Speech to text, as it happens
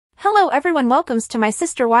Hello everyone, welcomes to my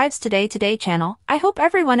Sister Wives Today channel. I hope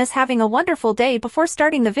everyone is having a wonderful day. Before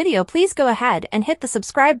starting the video, please go ahead and hit the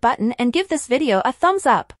subscribe button and give this video a thumbs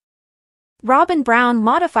up. Robyn Brown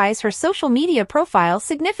modifies her social media profile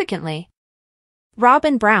significantly.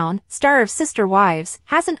 Robyn Brown, star of Sister Wives,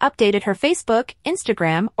 hasn't updated her Facebook,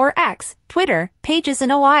 Instagram, or X, Twitter, pages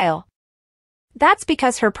in a while. That's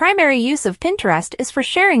because her primary use of Pinterest is for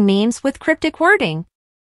sharing memes with cryptic wording.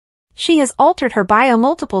 She has altered her bio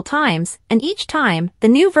multiple times, and each time, the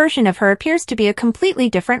new version of her appears to be a completely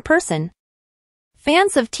different person.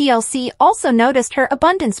 Fans of TLC also noticed her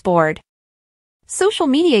abundance board. Social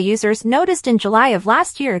media users noticed in July of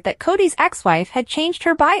last year that Cody's ex-wife had changed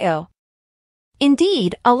her bio.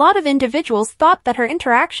 Indeed, a lot of individuals thought that her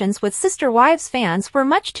interactions with Sister Wives fans were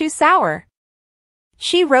much too sour.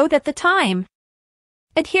 She wrote at the time,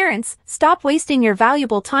 "Adherents, stop wasting your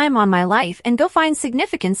valuable time on my life and go find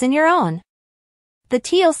significance in your own." The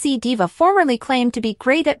TLC diva formerly claimed to be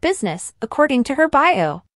great at business, according to her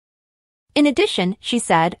bio. In addition, she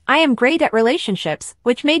said, "I am great at relationships,"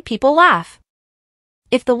 which made people laugh.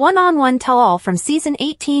 If the one-on-one tell-all from season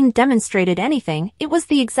 18 demonstrated anything, it was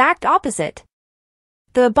the exact opposite.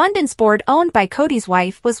 The abundance board owned by Cody's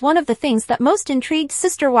wife was one of the things that most intrigued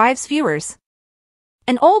Sister Wives viewers.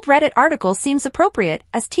 An old Reddit article seems appropriate,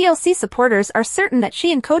 as TLC supporters are certain that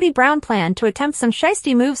she and Cody Brown plan to attempt some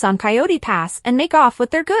shiesty moves on Coyote Pass and make off with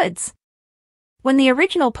their goods. When the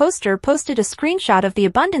original poster posted a screenshot of the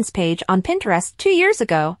abundance page on Pinterest 2 years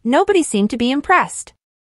ago, nobody seemed to be impressed.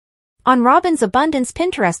 On Robyn's abundance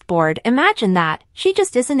Pinterest board, imagine that, she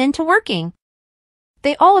just isn't into working.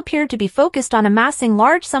 They all appeared to be focused on amassing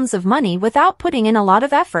large sums of money without putting in a lot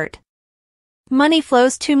of effort. "Money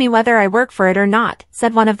flows to me whether I work for it or not,"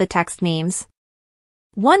 said one of the text memes.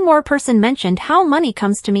 One more person mentioned how money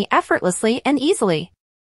comes to me effortlessly and easily.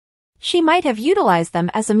 She might have utilized them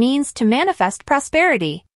as a means to manifest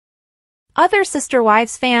prosperity. Other Sister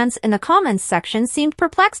Wives fans in the comments section seemed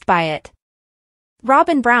perplexed by it.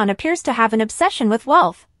 Robyn Brown appears to have an obsession with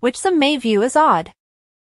wealth, which some may view as odd.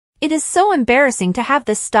 "It is so embarrassing to have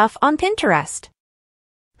this stuff on Pinterest.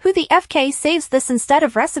 Who the FK saves this instead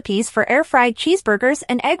of recipes for air-fried cheeseburgers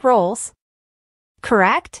and egg rolls?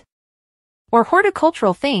 Correct? Or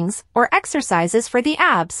horticultural things, or exercises for the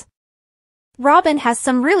abs. Robyn has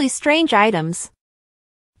some really strange items.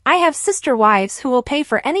 I have sister wives who will pay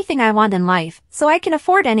for anything I want in life, so I can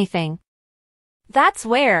afford anything. That's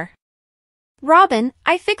where. Robyn,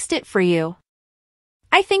 I fixed it for you.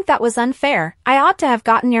 I think that was unfair. I ought to have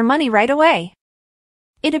gotten your money right away."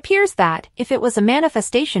 It appears that, if it was a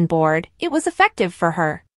manifestation board, it was effective for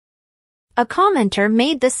her. A commenter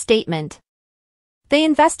made this statement. "They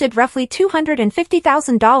invested roughly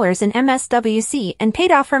 $250,000 in MSWC and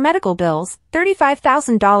paid off her medical bills,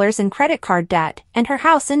 $35,000 in credit card debt, and her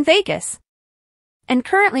house in Vegas. And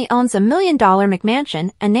currently owns $1 million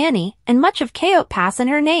McMansion, a nanny, and much of Coyote Pass in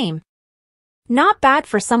her name. Not bad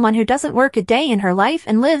for someone who doesn't work a day in her life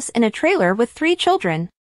and lives in a trailer with 3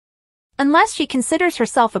 children. Unless she considers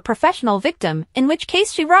herself a professional victim, in which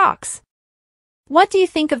case she rocks." What do you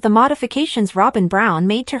think of the modifications Robyn Brown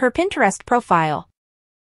made to her Pinterest profile?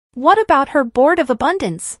 What about her board of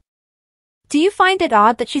abundance? Do you find it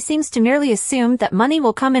odd that she seems to merely assume that money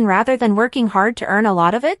will come in rather than working hard to earn a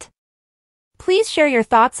lot of it? Please share your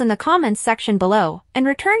thoughts in the comments section below, and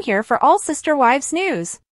return here for all Sister Wives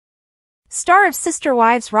news. Star of Sister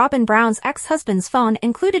Wives Robyn Brown's ex-husband's phone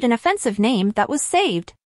included an offensive name that was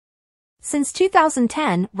saved. Since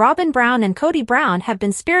 2010, Robyn Brown and Cody Brown have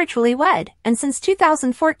been spiritually wed, and since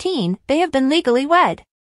 2014, they have been legally wed.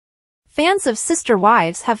 Fans of Sister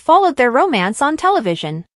Wives have followed their romance on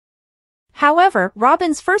television. However,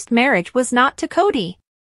 Robyn's first marriage was not to Cody.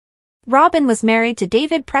 Robyn was married to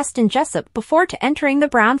David Preston Jessup before entering the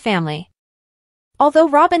Brown family. Although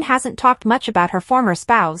Robyn hasn't talked much about her former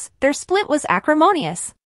spouse, their split was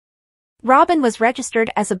acrimonious. Robyn was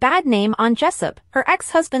registered as a bad name on Jessup, her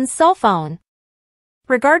ex-husband's cell phone.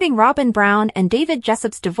 Regarding Robyn Brown and David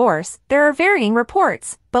Jessup's divorce, there are varying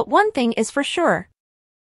reports, but one thing is for sure.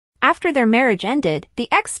 After their marriage ended, the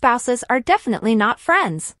ex-spouses are definitely not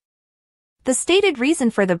friends. The stated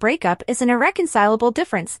reason for the breakup is an irreconcilable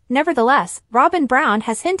difference. Nevertheless, Robyn Brown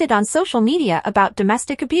has hinted on social media about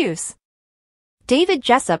domestic abuse. David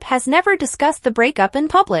Jessup has never discussed the breakup in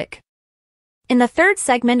public. In the third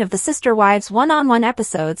segment of the Sister Wives one-on-one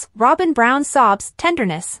episodes, Robyn Brown sobs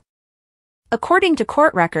tenderness. According to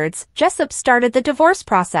court records, Jessup started the divorce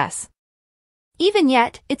process. Even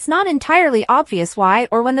yet, it's not entirely obvious why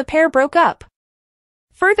or when the pair broke up.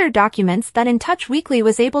 Further documents that In Touch Weekly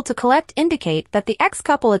was able to collect indicate that the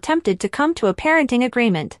ex-couple attempted to come to a parenting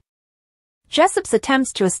agreement. Jessup's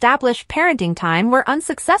attempts to establish parenting time were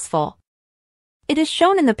unsuccessful. It is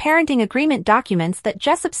shown in the parenting agreement documents that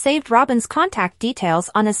Jessup saved Robyn's contact details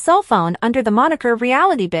on his cell phone under the moniker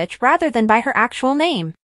Reality Bitch rather than by her actual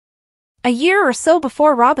name. A year or so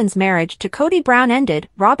before Robyn's marriage to Cody Brown ended,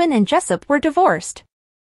 Robyn and Jessup were divorced.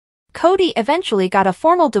 Cody eventually got a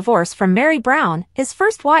formal divorce from Mary Brown, his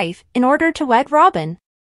first wife, in order to wed Robyn.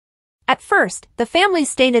 At first, the family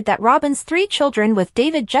stated that Robyn's 3 children with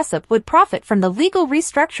David Jessup would profit from the legal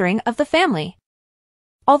restructuring of the family.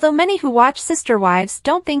 Although many who watch Sister Wives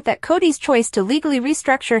don't think that Cody's choice to legally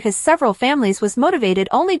restructure his several families was motivated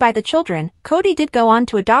only by the children, Cody did go on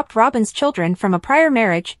to adopt Robyn's children from a prior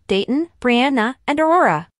marriage, Dayton, Brianna, and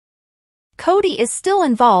Aurora. Cody is still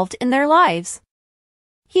involved in their lives.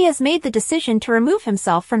 He has made the decision to remove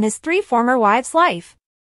himself from his 3 former wives' life.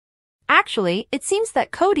 Actually, it seems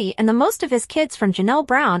that Cody and the most of his kids from Janelle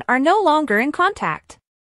Brown are no longer in contact.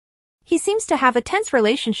 He seems to have a tense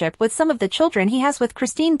relationship with some of the children he has with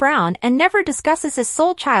Christine Brown and never discusses his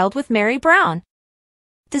sole child with Mary Brown.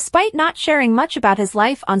 Despite not sharing much about his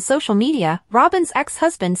life on social media, Robyn's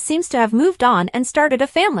ex-husband seems to have moved on and started a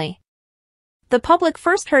family. The public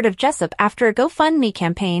first heard of Jessup after a GoFundMe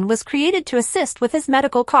campaign was created to assist with his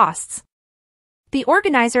medical costs. The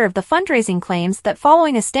organizer of the fundraising claims that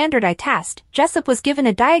following a standard eye test, Jessup was given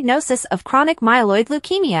a diagnosis of chronic myeloid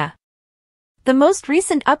leukemia. The most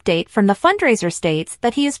recent update from the fundraiser states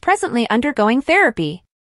that he is presently undergoing therapy.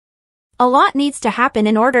 A lot needs to happen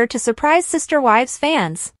in order to surprise Sister Wives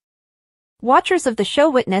fans. Watchers of the show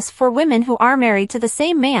witness 4 women who are married to the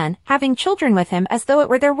same man, having children with him as though it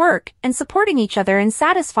were their work, and supporting each other in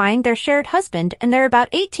satisfying their shared husband and their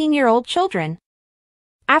about 18-year-old children.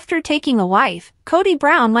 After taking a wife, Cody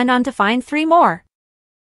Brown went on to find 3 more.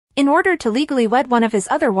 In order to legally wed one of his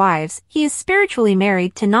other wives, he is spiritually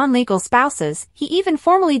married to non-legal spouses. He even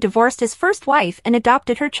formally divorced his first wife and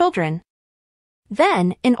adopted her children.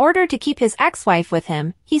 Then, in order to keep his ex-wife with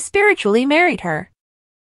him, he spiritually married her.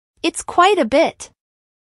 It's quite a bit.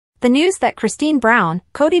 The news that Christine Brown,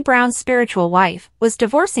 Cody Brown's spiritual wife, was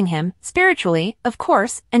divorcing him, spiritually, of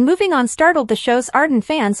course, and moving on startled the show's ardent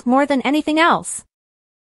fans more than anything else.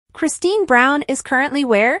 Christine Brown is currently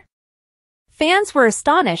where? Fans were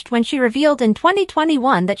astonished when she revealed in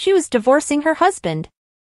 2021 that she was divorcing her husband.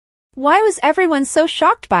 Why was everyone so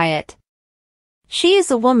shocked by it? She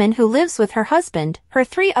is a woman who lives with her husband, her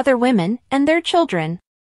 3 other women, and their children.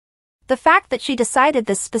 The fact that she decided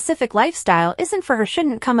this specific lifestyle isn't for her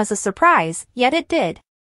shouldn't come as a surprise, yet it did.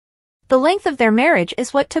 The length of their marriage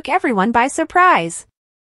is what took everyone by surprise.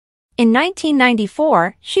 In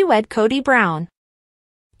 1994, she wed Cody Brown.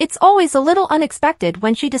 It's always a little unexpected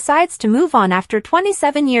when she decides to move on after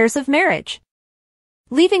 27 years of marriage.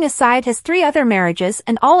 Leaving aside his 3 other marriages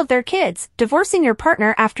and all of their kids, divorcing your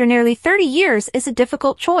partner after nearly 30 years is a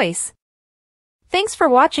difficult choice. Thanks for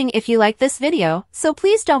watching. If you like this video, so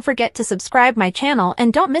please don't forget to subscribe my channel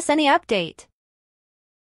and don't miss any update.